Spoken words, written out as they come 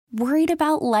Worried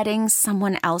about letting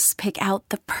someone else pick out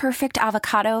the perfect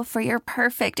avocado for your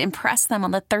perfect impress them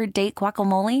on the third date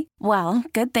guacamole? Well,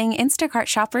 good thing Instacart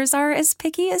shoppers are as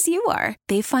picky as you are.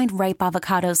 They find ripe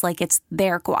avocados like it's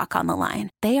their guac on the line.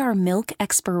 They are milk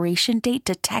expiration date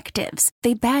detectives.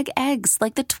 They bag eggs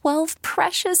like the 12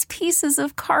 precious pieces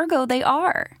of cargo they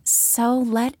are. So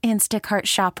let Instacart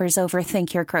shoppers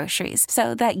overthink your groceries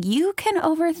so that you can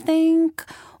overthink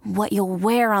what you'll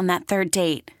wear on that third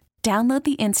date. Download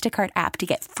the Instacart app to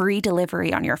get free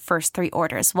delivery on your first 3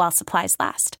 orders while supplies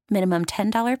last. Minimum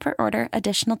 $10 per order.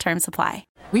 Additional terms apply.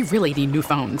 We really need new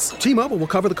phones. T-Mobile will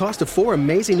cover the cost of 4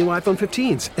 amazing new iPhone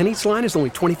 15s, and each line is only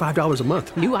 $25 a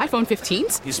month. New iPhone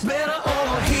 15s? It's better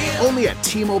over here. Only at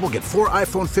T-Mobile, get 4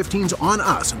 iPhone 15s on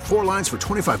us and 4 lines for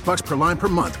 $25 per line per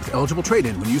month with eligible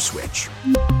trade-in when you switch.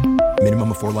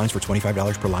 Minimum of 4 lines for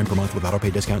 $25 per line per month with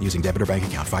autopay discount using debit or bank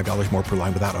account. $5 more per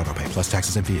line without autopay, plus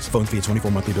taxes and fees. Phone fee at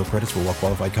 24 monthly bill credits for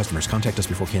well-qualified customers. Contact us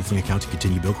before canceling account to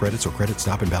continue bill credits or credit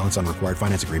stop and balance on required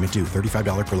finance agreement due.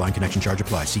 $35 per line connection charge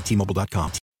applies. See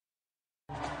T-Mobile.com.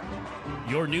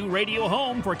 Your new radio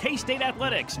home for K-State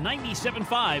Athletics,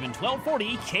 97.5 and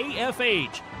 1240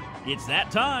 KFH. It's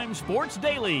that time, Sports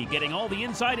Daily, getting all the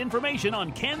inside information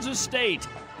on Kansas State.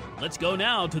 Let's go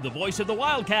now to the voice of the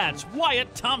Wildcats,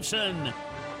 Wyatt Thompson.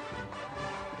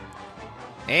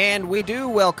 And we do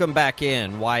welcome back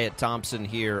in Wyatt Thompson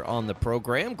here on the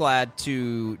program. Glad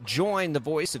to join the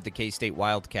voice of the K-State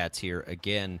Wildcats here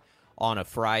again on a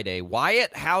Friday.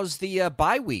 Wyatt, how's the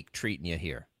bye week treating you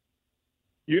here?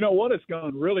 You know what? It's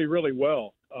gone really, really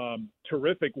well.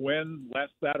 Terrific win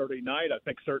last Saturday night, I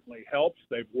think certainly helps.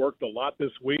 They've worked a lot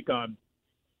this week on,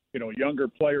 younger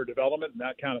player development and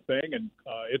that kind of thing, and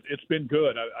it's been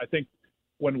good. I think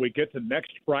when we get to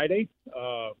next Friday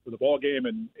for the ball game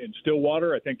in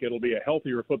Stillwater, I think it'll be a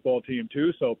healthier football team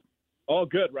too. So all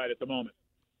good right at the moment.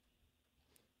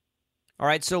 All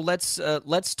right, so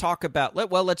let's talk about.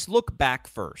 Let's look back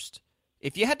first.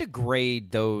 If you had to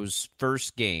grade those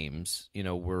first games,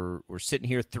 we're sitting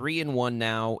here 3-1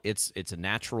 now. It's a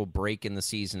natural break in the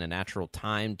season, a natural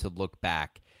time to look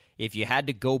back. If you had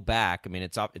to go back,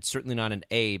 it's certainly not an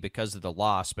A because of the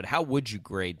loss, but how would you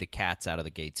grade the Cats out of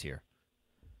the gates here?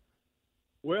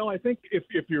 Well, I think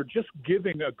if you're just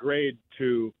giving a grade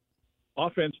to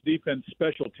offense, defense,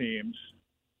 special teams,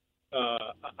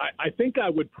 I think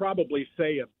I would probably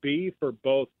say a B for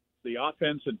both the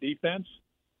offense and defense,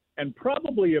 and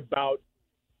probably about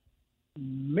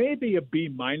maybe a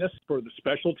B- for the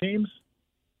special teams.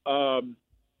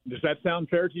 Does that sound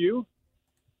fair to you?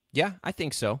 Yeah, I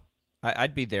think so.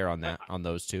 I'd be there on that, on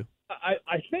those two. I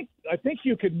think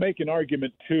you could make an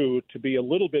argument too to be a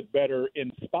little bit better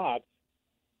in spots,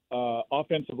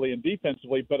 offensively and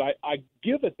defensively. But I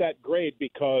give it that grade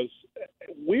because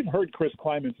we've heard Chris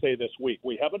Kleiman say this week,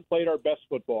 we haven't played our best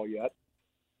football yet.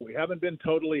 We haven't been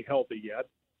totally healthy yet.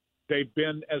 They've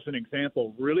been, as an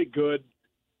example, really good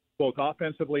both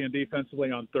offensively and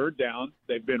defensively on third down.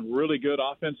 They've been really good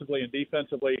offensively and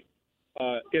defensively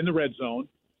in the red zone,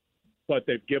 but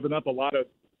they've given up a lot of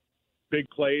big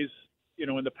plays,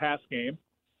 in the pass game.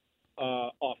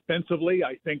 Offensively,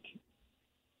 I think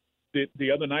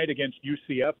the other night against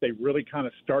UCF, they really kind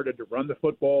of started to run the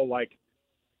football like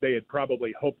they had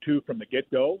probably hoped to from the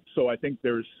get-go. So I think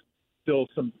there's still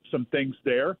some things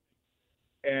there.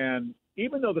 And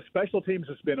even though the special teams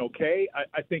has been okay,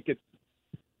 I think it's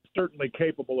certainly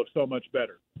capable of so much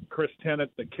better. Chris Tennant,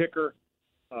 the kicker,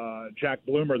 Jack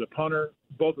Bloomer, the punter,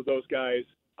 both of those guys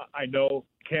I know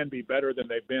can be better than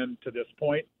they've been to this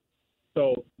point.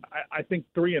 So I think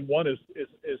 3-1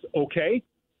 is okay.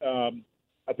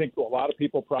 I think a lot of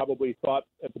people probably thought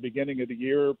at the beginning of the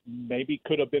year maybe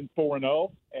could have been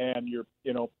 4-0, and you're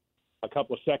a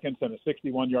couple of seconds and a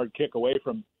 61-yard kick away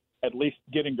from at least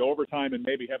getting to overtime and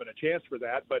maybe having a chance for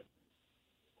that. But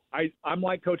I'm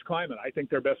like Coach Kleiman. I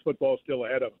think their best football is still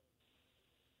ahead of them.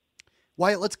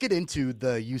 Wyatt, let's get into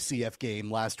the UCF game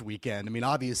last weekend.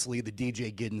 Obviously the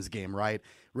DJ Giddens game, right?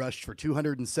 Rushed for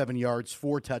 207 yards,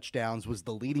 4 touchdowns, was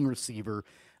the leading receiver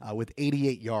with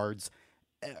 88 yards.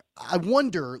 I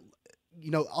wonder,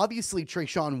 obviously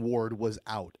Treshaun Ward was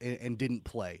out and didn't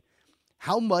play.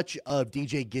 How much of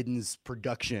DJ Giddens'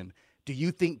 production do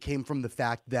you think came from the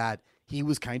fact that he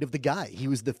was kind of the guy? He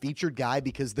was the featured guy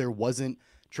because there wasn't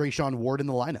Treshaun Ward in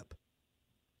the lineup.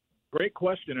 Great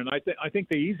question, and I think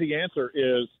the easy answer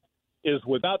is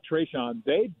without Treshaun,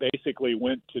 they basically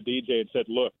went to DJ and said,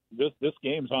 "Look, this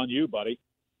game's on you, buddy.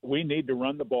 We need to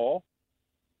run the ball.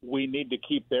 We need to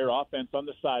keep their offense on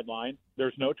the sideline.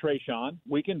 There's no Treshaun.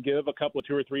 We can give a couple of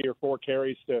 2 or 3 or 4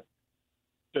 carries to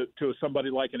somebody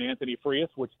like an Anthony Frias,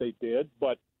 which they did,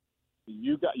 but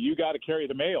you got to carry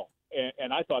the mail.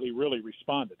 and I thought he really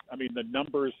responded. I mean, the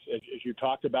numbers, as you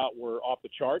talked about, were off the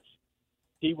charts.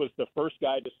 He was the first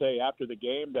guy to say after the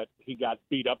game that he got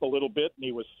beat up a little bit and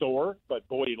he was sore, but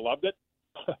boy, he loved it.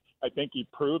 I think he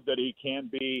proved that he can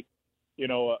be,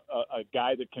 a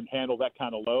guy that can handle that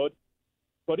kind of load.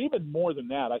 But even more than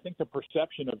that, I think the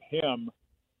perception of him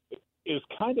is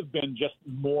kind of been just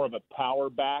more of a power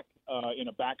back in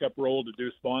a backup role to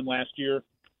Deuce Vaughn last year.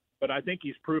 But I think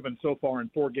he's proven so far in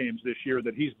 4 games this year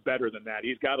that he's better than that.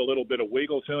 He's got a little bit of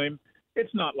wiggle to him.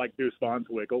 It's not like Deuce Vaughn's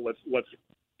wiggle. Let's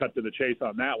cut to the chase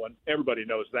on that one. Everybody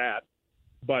knows that.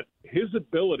 But his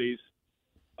abilities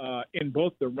in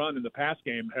both the run and the pass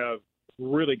game have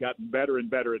really gotten better and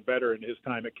better and better in his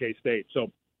time at K-State.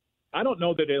 So I don't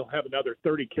know that he'll have another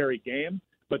 30-carry game,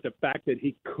 but the fact that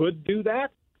he could do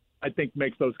that, I think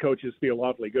makes those coaches feel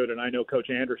awfully good. And I know Coach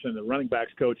Anderson, the running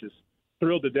backs coach, is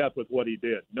thrilled to death with what he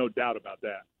did. No doubt about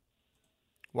that.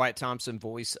 Wyatt Thompson,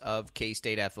 voice of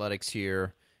K-State Athletics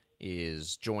here,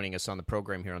 is joining us on the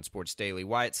program here on Sports Daily.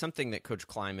 Wyatt, something that Coach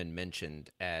Kleiman mentioned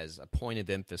as a point of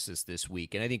emphasis this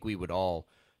week, and I think we would all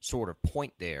sort of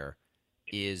point there,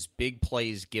 is big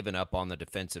plays given up on the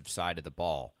defensive side of the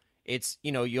ball. It's,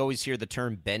 you always hear the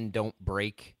term bend, don't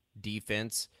break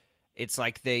defense. It's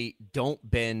like they don't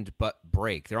bend but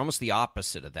break. They're almost the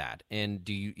opposite of that. And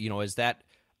is that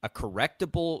a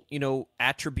correctable,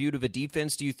 attribute of a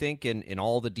defense, do you think, in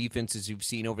all the defenses you've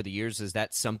seen over the years? Is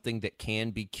that something that can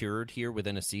be cured here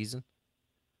within a season?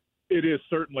 It is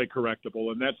certainly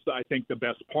correctable, and that's, I think, the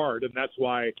best part, and that's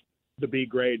why the B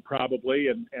grade probably,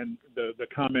 and the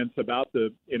comments about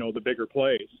the bigger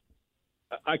plays.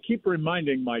 I keep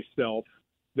reminding myself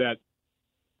that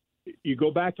you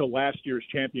go back to last year's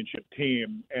championship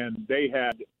team, and they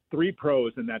had 3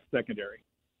 pros in that secondary.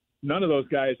 None of those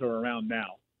guys are around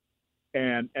now.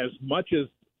 And as much as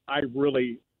I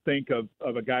really think of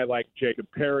a guy like Jacob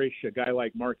Parrish, a guy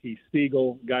like Marquise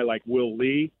Siegel, a guy like Will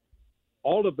Lee,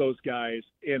 all of those guys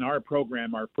in our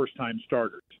program are first-time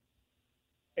starters.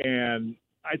 And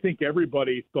I think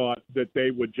everybody thought that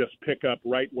they would just pick up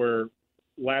right where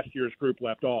last year's group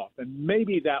left off. And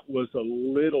maybe that was a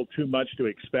little too much to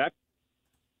expect.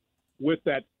 With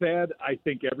that said, I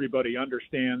think everybody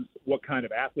understands what kind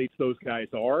of athletes those guys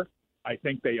are. I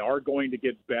think they are going to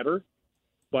get better,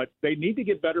 but they need to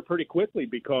get better pretty quickly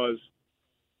because,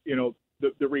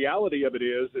 the reality of it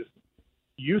is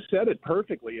you said it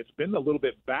perfectly. It's been a little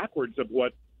bit backwards of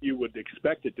what you would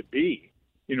expect it to be,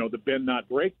 the bend not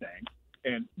break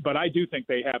thing. But I do think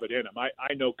they have it in them.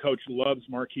 I know Coach loves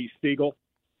Marquise Siegel.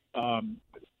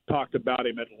 Talked about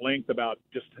him at length about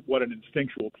just what an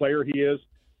instinctual player he is.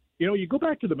 You go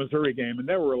back to the Missouri game, and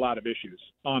there were a lot of issues,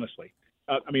 honestly.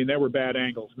 There were bad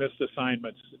angles, missed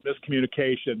assignments,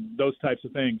 miscommunication, those types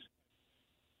of things.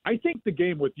 I think the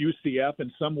game with UCF,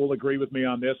 and some will agree with me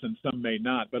on this and some may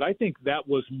not, but I think that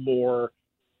was more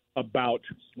about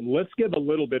let's give a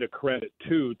little bit of credit,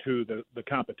 too, to the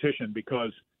competition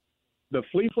because the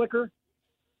flea flicker,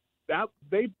 that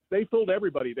they fooled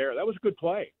everybody there. That was a good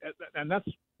play, and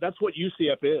that's what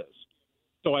UCF is.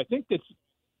 So I think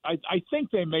I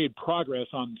think they made progress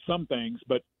on some things,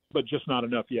 but just not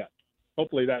enough yet.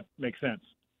 Hopefully that makes sense.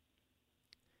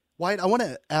 Wyatt, I want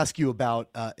to ask you about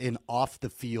an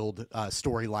off-the-field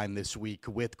storyline this week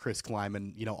with Chris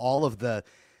Kleiman. All of the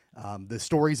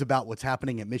stories about what's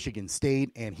happening at Michigan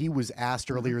State, and he was asked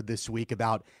earlier this week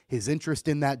about his interest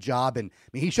in that job, and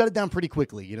he shut it down pretty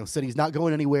quickly. Said he's not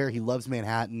going anywhere. He loves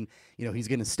Manhattan. He's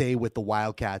going to stay with the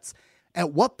Wildcats.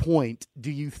 At what point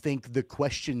do you think the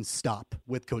questions stop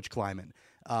with Coach Kleiman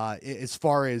as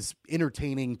far as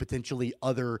entertaining potentially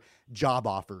other job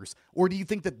offers? Or do you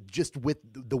think that just with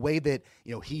the way that,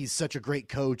 he's such a great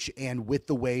coach and with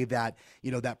the way that,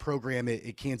 that program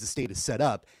at Kansas State is set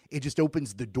up, it just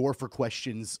opens the door for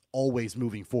questions always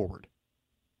moving forward?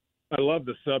 I love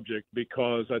the subject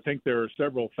because I think there are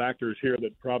several factors here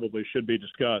that probably should be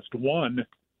discussed. One,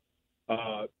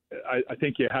 I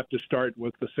think you have to start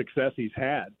with the success he's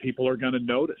had. People are going to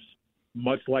notice,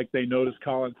 much like they noticed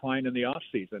Colin Klein in the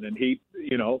offseason. And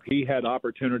he had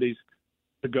opportunities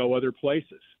to go other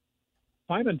places.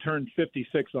 Kleiman turned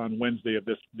 56 on Wednesday of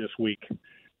this week.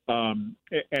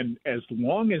 And as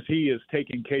long as he is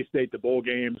taking K-State to bowl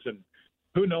games, and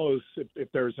who knows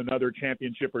if there's another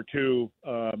championship or two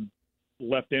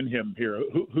left in him here,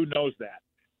 who knows that?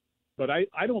 But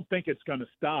I don't think it's going to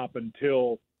stop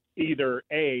until either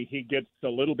A, he gets a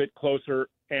little bit closer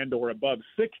and or above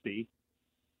 60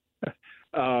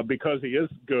 because he is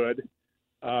good,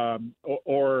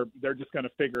 or they're just going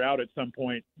to figure out at some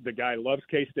point the guy loves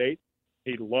K-State,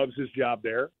 he loves his job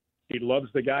there, he loves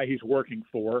the guy he's working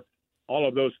for. All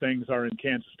of those things are in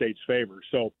Kansas State's favor.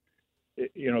 So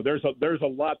there's a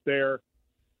lot there,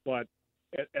 but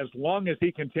as long as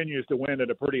he continues to win at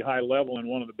a pretty high level in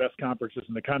one of the best conferences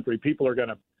in the country, people are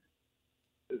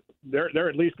they're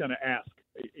at least going to ask.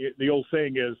 The old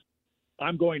saying is,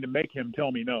 I'm going to make him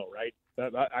tell me no, right?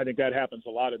 I think that happens a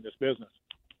lot in this business.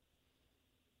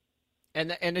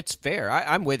 And it's fair.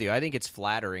 I'm with you. I think it's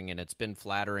flattering, and it's been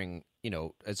flattering,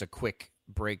 as a quick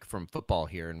break from football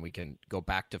here, and we can go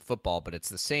back to football, but it's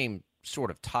the same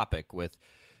sort of topic with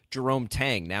Jerome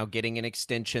Tang now getting an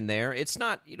extension there. It's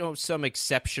not, some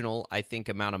exceptional, I think,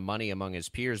 amount of money among his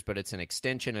peers, but it's an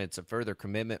extension and it's a further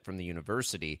commitment from the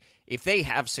university. If they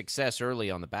have success early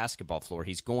on the basketball floor,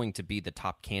 he's going to be the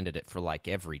top candidate for like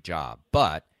every job.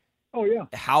 But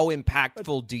how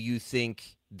impactful do you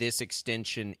think this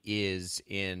extension is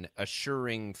in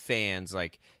assuring fans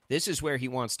like this is where he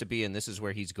wants to be and this is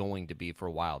where he's going to be for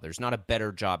a while? There's not a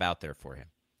better job out there for him.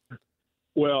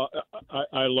 Well,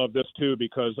 I love this too,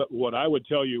 because what I would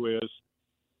tell you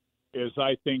is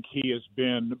I think he has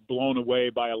been blown away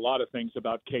by a lot of things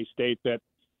about K-State that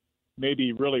maybe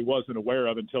he really wasn't aware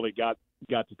of until he got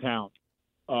to town.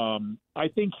 I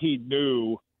think he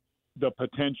knew the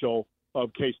potential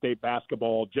of K-State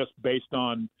basketball just based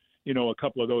on, a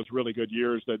couple of those really good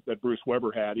years that Bruce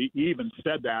Weber had. He even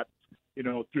said that,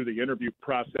 through the interview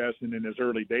process and in his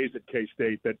early days at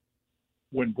K-State, that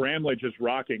when Bramlage is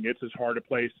rocking, it's as hard a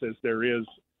place as there is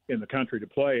in the country to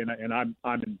play, and I'm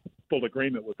in full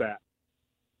agreement with that.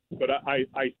 But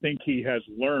I think he has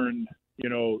learned,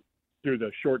 through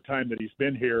the short time that he's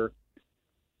been here,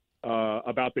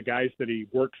 about the guys that he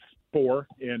works for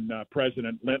in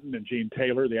President Linton and Gene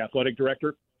Taylor, the athletic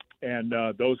director, and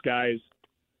those guys,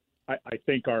 I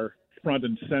think, are front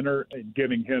and center in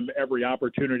giving him every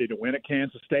opportunity to win at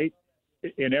Kansas State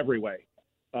in every way.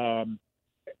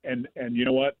 And you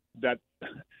know what? That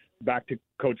back to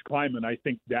Coach Kleiman, I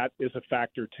think that is a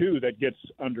factor too that gets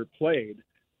underplayed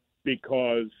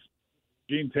because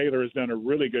Gene Taylor has done a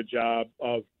really good job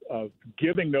of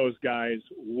giving those guys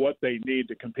what they need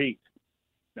to compete.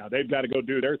 Now they've got to go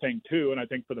do their thing too, and I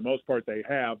think for the most part they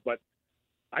have. But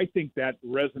I think that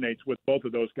resonates with both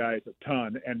of those guys a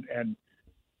ton. And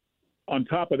on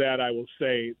top of that, I will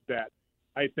say that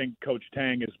I think Coach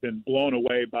Tang has been blown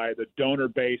away by the donor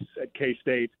base at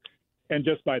K-State and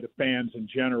just by the fans in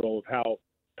general of how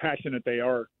passionate they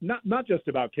are, not just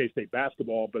about K-State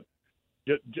basketball, but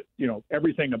just,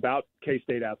 everything about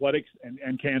K-State athletics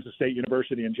and Kansas State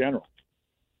University in general.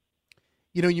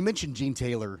 You mentioned Gene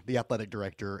Taylor, the athletic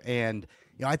director, and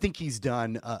I think he's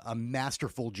done a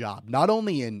masterful job, not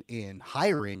only in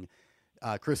hiring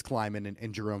Chris Kleiman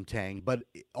and Jerome Tang, but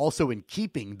also in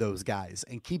keeping those guys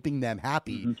and keeping them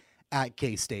happy at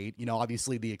K-State.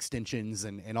 Obviously the extensions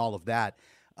and all of that.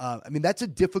 That's a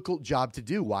difficult job to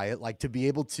do, Wyatt, like to be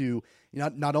able to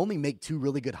not only make two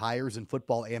really good hires in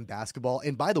football and basketball.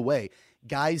 And by the way,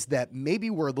 guys that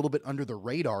maybe were a little bit under the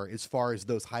radar as far as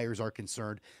those hires are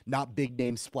concerned, not big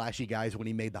name splashy guys when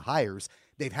he made the hires.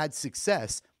 They've had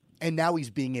success, and now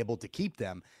he's being able to keep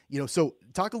them. So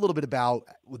talk a little bit about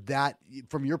that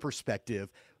from your perspective,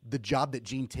 the job that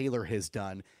Gene Taylor has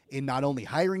done in not only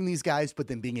hiring these guys, but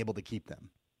then being able to keep them.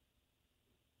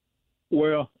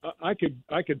 Well, I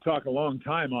could talk a long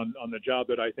time on the job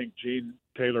that I think Gene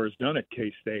Taylor has done at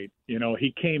K-State.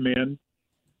 He came in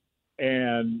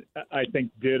and I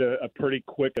think did a pretty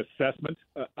quick assessment.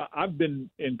 I've been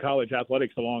in college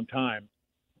athletics a long time.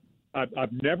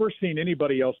 I've never seen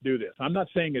anybody else do this. I'm not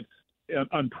saying it's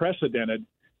unprecedented,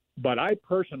 but I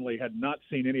personally had not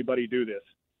seen anybody do this.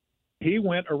 He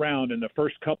went around in the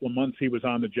first couple of months he was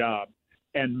on the job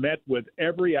and met with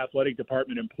every athletic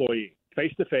department employee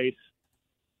face-to-face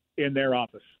in their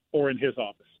office or in his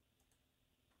office,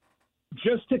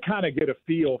 just to kind of get a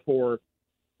feel for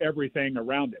everything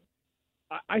around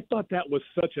him. I thought that was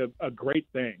such a great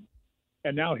thing.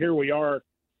 And now here we are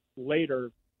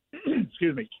later,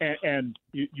 excuse me, and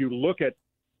you look at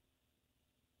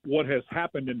what has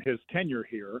happened in his tenure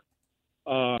here.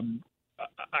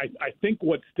 I think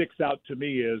what sticks out to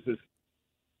me is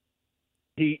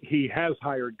he has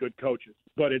hired good coaches,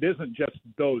 but it isn't just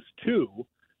those two.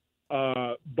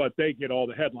 But they get all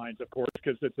the headlines, of course,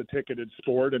 because it's a ticketed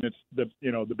sport and it's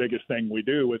the biggest thing we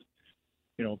do with,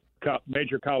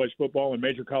 major college football and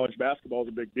major college basketball is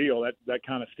a big deal. That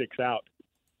kind of sticks out.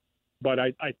 But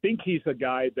I think he's a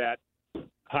guy that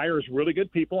hires really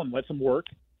good people and lets them work,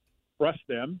 trusts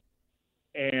them,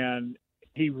 and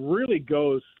he really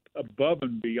goes above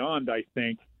and beyond, I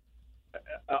think.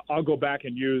 I'll go back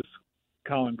and use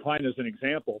Colin Klein as an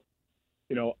example.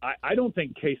 I don't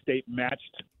think K-State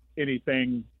matched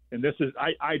anything, and this is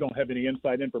I don't have any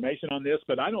inside information on this,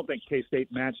 but I don't think K-State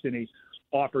matched any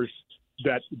offers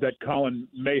that Colin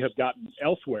may have gotten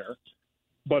elsewhere.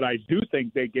 But I do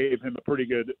think they gave him a pretty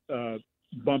good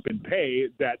bump in pay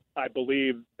that I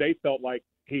believe they felt like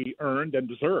he earned and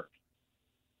deserved.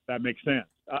 That makes sense.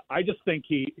 I just think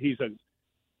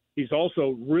he's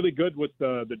also really good with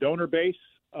the donor base.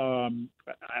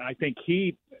 I think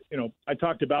I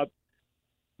talked about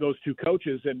those two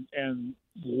coaches and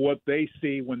what they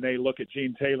see when they look at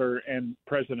Gene Taylor and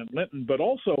President Linton, but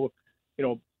also,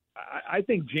 I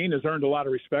think Gene has earned a lot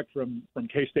of respect from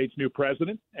K-State's new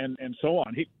president and so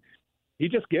on. He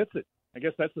just gets it. I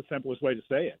guess that's the simplest way to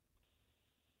say it.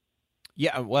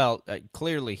 Yeah, well,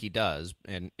 clearly he does,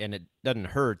 and it doesn't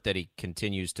hurt that he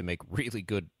continues to make really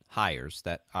good hires.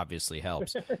 That obviously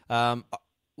helps.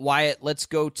 Wyatt, let's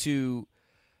go to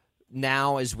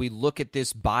now as we look at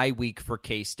this bye week for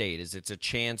K-State, as it's a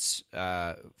chance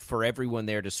for everyone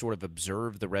there to sort of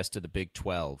observe the rest of the Big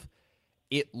 12.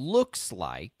 It looks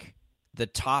like the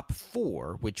top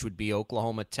four, which would be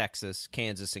Oklahoma, Texas,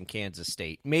 Kansas, and Kansas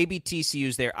State. Maybe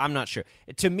TCU's there. I'm not sure.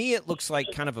 To me, it looks like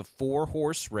kind of a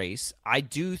four-horse race. I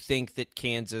do think that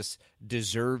Kansas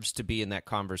deserves to be in that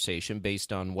conversation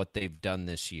based on what they've done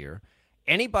this year.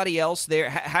 Anybody else there?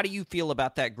 How do you feel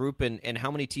about that group, and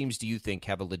how many teams do you think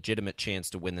have a legitimate chance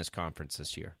to win this conference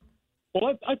this year?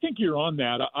 Well, I think you're on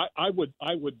that. I would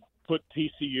put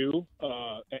TCU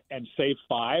and say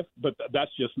 5, but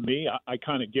that's just me. I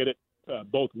kind of get it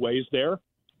both ways there.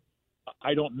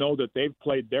 I don't know that they've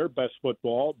played their best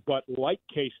football, but like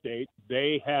K-State,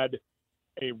 they had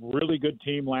a really good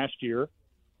team last year.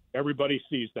 Everybody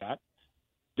sees that.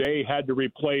 They had to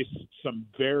replace some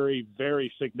very,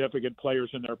 very significant players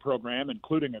in their program,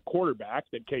 including a quarterback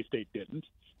that K-State didn't.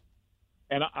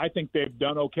 And I think they've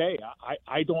done okay.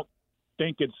 I don't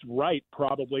think it's right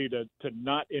probably to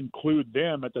not include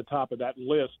them at the top of that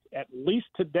list, at least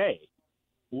today.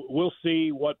 We'll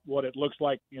see what it looks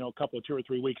like, a couple of 2 or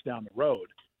 3 weeks down the road.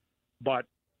 But,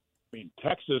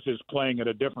 Texas is playing at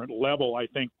a different level, I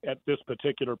think, at this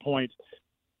particular point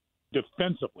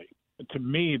defensively. To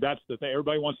me, that's the thing.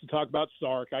 Everybody wants to talk about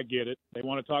Sark. I get it. They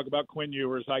want to talk about Quinn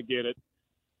Ewers. I get it.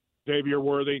 Xavier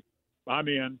Worthy, I'm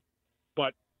in.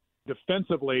 But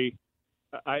defensively,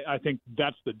 I think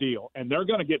that's the deal. And they're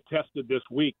going to get tested this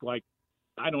week. Like,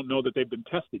 I don't know that they've been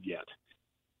tested yet.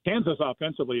 Kansas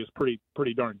offensively is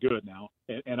pretty darn good now.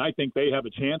 And I think they have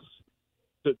a chance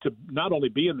to not only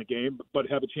be in the game, but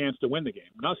have a chance to win the game.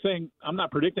 I'm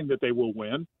not predicting that they will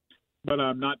win, but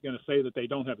I'm not going to say that they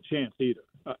don't have a chance either.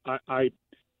 I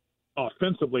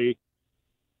offensively,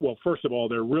 well, first of all,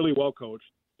 they're really well coached.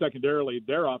 Secondarily,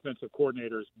 their offensive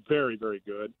coordinator is very, very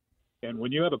good. And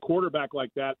when you have a quarterback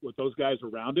like that with those guys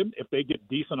around him, if they get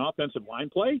decent offensive line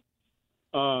play,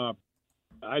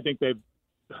 I think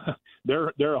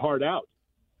they're a hard out.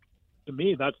 To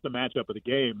me, that's the matchup of the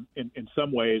game. In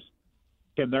some ways,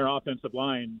 can their offensive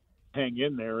line hang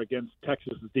in there against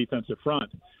Texas's defensive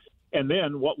front? And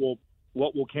then what will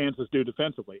Kansas do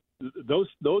defensively? Those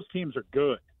teams are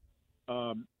good.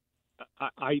 I'm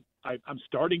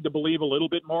starting to believe a little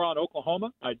bit more on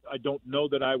Oklahoma. I don't know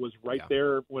that I was right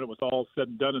there when it was all said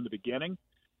and done in the beginning,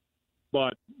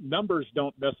 but numbers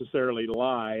don't necessarily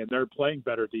lie, and they're playing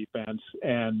better defense,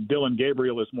 and Dylan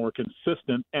Gabriel is more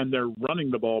consistent, and they're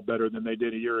running the ball better than they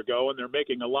did a year ago, and they're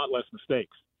making a lot less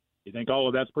mistakes. You think all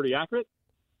of that's pretty accurate?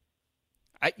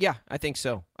 I think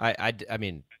so. I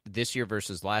mean, this year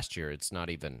versus last year, it's not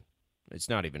even in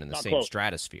the same close.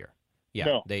 Stratosphere. Yeah,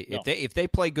 no. If they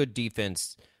play good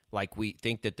defense like we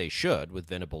think that they should, with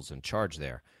Venables in charge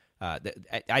there,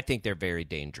 I think they're very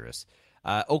dangerous.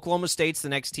 Oklahoma State's the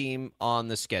next team on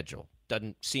the schedule.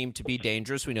 Doesn't seem to be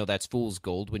dangerous. We know that's fool's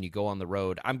gold when you go on the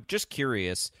road. I'm just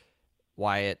curious,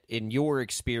 Wyatt, in your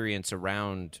experience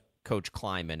around Coach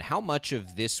Kleiman, how much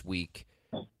of this week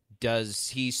does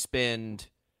he spend,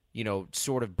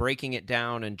 sort of breaking it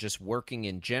down and just working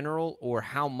in general, or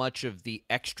how much of the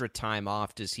extra time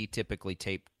off does he typically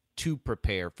take to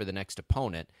prepare for the next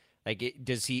opponent? Like,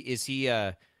 is he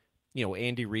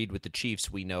Andy Reid with the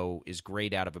Chiefs, we know, is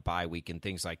great out of a bye week and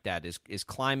things like that. Is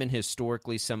Kleiman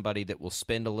historically somebody that will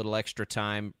spend a little extra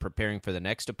time preparing for the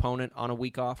next opponent on a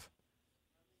week off?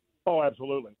 Oh,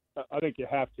 absolutely. I think you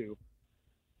have to,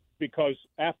 because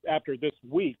after this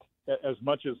week, as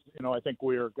much as, I think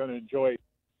we are going to enjoy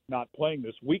not playing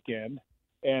this weekend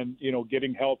and,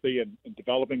 getting healthy and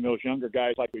developing those younger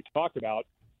guys like we talked about,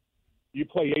 you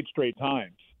play 8 straight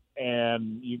times,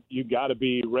 and you got to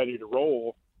be ready to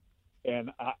roll.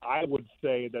 And I would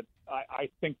say that I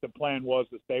think the plan was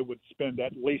that they would spend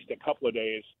at least a couple of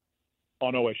days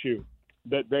on OSU.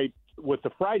 That they, with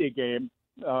the Friday game,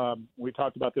 we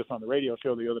talked about this on the radio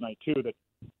show the other night too, that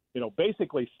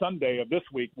basically Sunday of this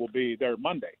week will be their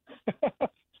Monday.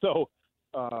 So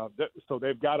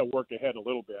they've got to work ahead a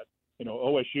little bit.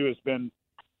 OSU has been,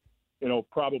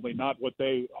 probably not what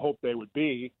they hoped they would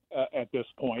be at this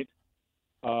point.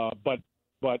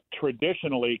 But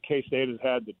traditionally, K-State has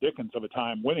had the dickens of a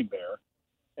time winning there.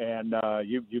 And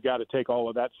you got to take all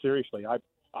of that seriously.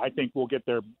 I think we'll get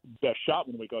their best shot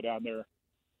when we go down there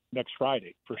next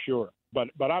Friday for sure. But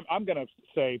I'm going to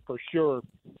say for sure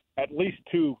at least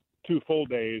two full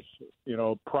days,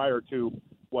 prior to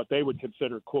what they would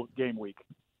consider quote game week.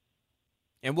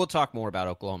 And we'll talk more about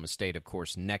Oklahoma State, of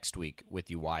course, next week with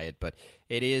you, Wyatt. But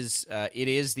it is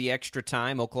the extra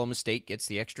time. Oklahoma State gets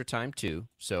the extra time too.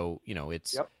 So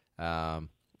it's. Yep.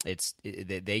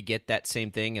 They get that same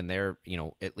thing, and they're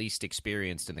at least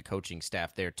experienced in the coaching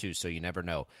staff there too. So you never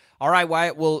know. All right,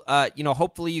 Wyatt. Well,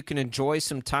 hopefully you can enjoy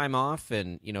some time off,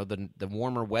 and the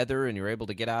warmer weather, and you're able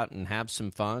to get out and have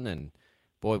some fun. And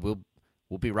boy,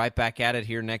 we'll be right back at it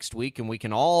here next week, and we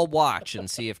can all watch and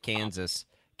see if Kansas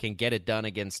can get it done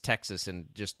against Texas. And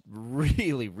just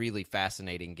really, really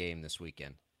fascinating game this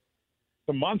weekend. It's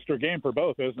a monster game for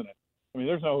both, isn't it? I mean,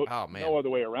 there's no other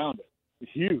way around it.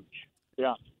 It's huge.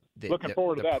 Yeah. Looking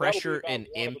forward to that. The pressure and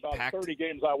impact. About 30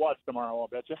 games I watch tomorrow, I'll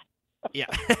bet you.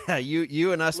 Yeah,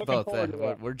 you and us both.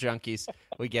 We're junkies.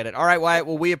 We get it. All right, Wyatt.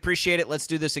 Well, we appreciate it. Let's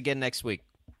do this again next week.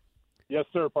 Yes,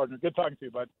 sir, partner. Good talking to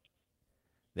you, bud.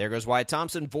 There goes Wyatt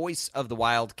Thompson, voice of the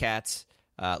Wildcats.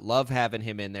 Love having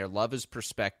him in there. Love his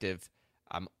perspective.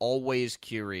 I'm always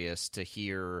curious to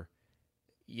hear,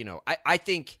 I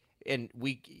think, and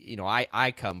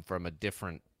I come from a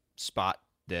different spot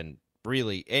than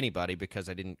really anybody because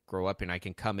I didn't grow up and I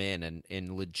can come in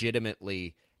and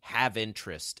legitimately have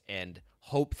interest and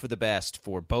hope for the best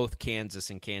for both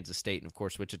Kansas and Kansas State and, of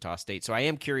course, Wichita State. So I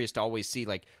am curious to always see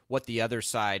what the other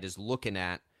side is looking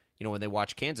at, when they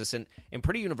watch Kansas. And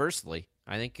pretty universally,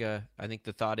 I think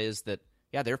the thought is that,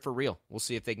 yeah, they're for real. We'll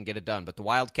see if they can get it done. But the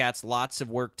Wildcats, lots of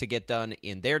work to get done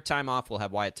in their time off. We'll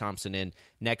have Wyatt Thompson in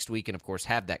next week and, of course,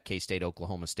 have that K-State,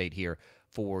 Oklahoma State here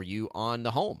for you on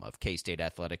the home of K-State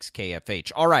Athletics,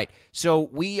 KFH. All right, so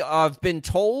we have been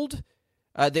told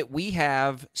that we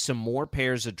have some more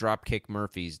pairs of Dropkick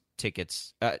Murphy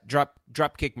tickets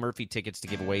to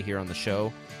give away here on the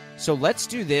show. So let's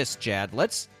do this, Jad.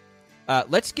 Let's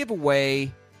give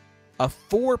away a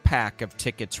 4-pack of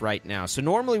tickets right now. So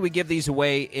normally we give these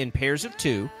away in pairs of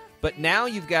 2, but now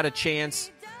you've got a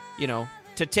chance,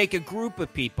 to take a group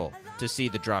of people to see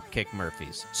the Dropkick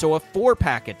Murphys. So a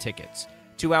 4-pack of tickets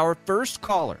to our first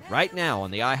caller right now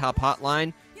on the IHOP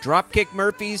hotline, Dropkick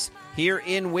Murphys here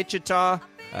in Wichita.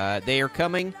 They are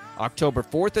coming October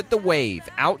 4th at the Wave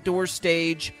outdoor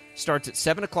stage. Starts at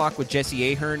 7 o'clock with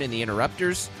Jesse Ahern and the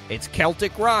Interrupters. It's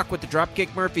Celtic Rock with the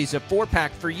Dropkick Murphys, a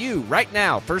 4-pack for you right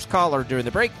now. First caller during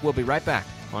the break. We'll be right back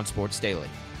on Sports Daily.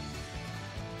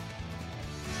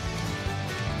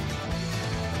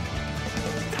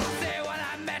 Don't say when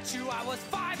I met you I was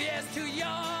 5 years too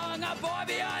young. A boy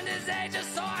beyond his age,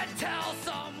 just so I'd tell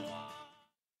someone.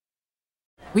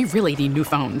 We really need new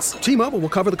phones. T-Mobile will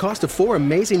cover the cost of 4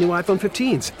 amazing new iPhone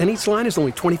 15s, and each line is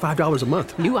only $25 a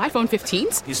month. New iPhone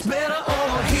 15s? It's better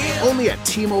over here. Only at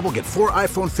T-Mobile, get 4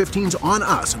 iPhone 15s on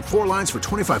us and 4 lines for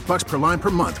 $25 per line per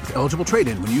month with eligible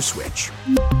trade-in when you switch.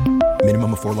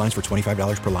 Minimum of 4 lines for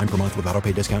 $25 per line per month with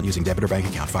autopay discount using debit or bank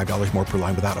account. $5 more per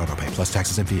line without autopay, plus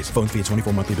taxes and fees. Phone fee at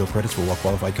 24 monthly bill credits for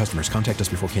well-qualified customers. Contact us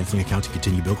before canceling account to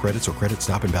continue bill credits or credit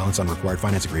stop and balance on required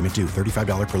finance agreement due.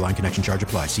 $35 per line connection charge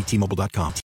applies. See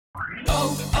T-Mobile.com.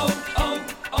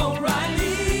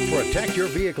 O'Reilly. Protect your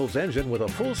vehicle's engine with a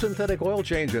full synthetic oil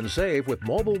change and save with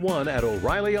Mobile One at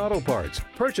O'Reilly Auto Parts.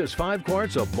 Purchase 5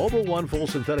 quarts of Mobile One full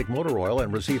synthetic motor oil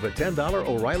and receive a $10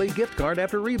 O'Reilly gift card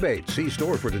after rebate. See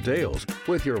store for details.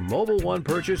 With your Mobile One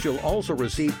purchase, you'll also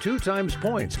receive 2 times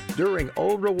points during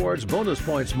O Rewards Bonus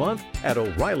Points Month at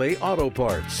O'Reilly Auto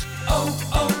Parts.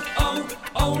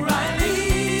 O'Reilly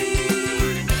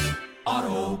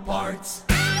Auto Parts.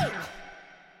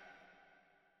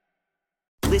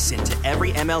 Listen to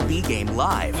every MLB game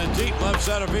live. In the deep left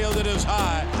center field, it is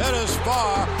high, it is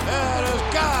far, it is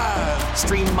gone.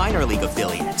 Stream minor league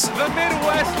affiliates. The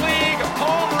Midwest League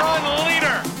home run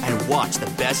leader. And watch the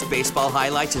best baseball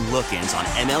highlights and look-ins on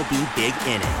MLB Big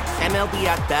Inning. MLB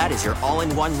At Bat is your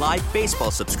all-in-one live baseball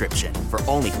subscription for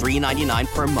only $3.99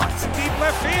 per month. Deep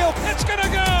left field, it's gonna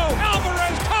go.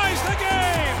 Alvarez ties the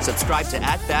game. Subscribe to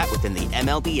At Bat within the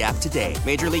MLB app today.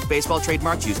 Major League Baseball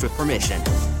trademarks used with permission.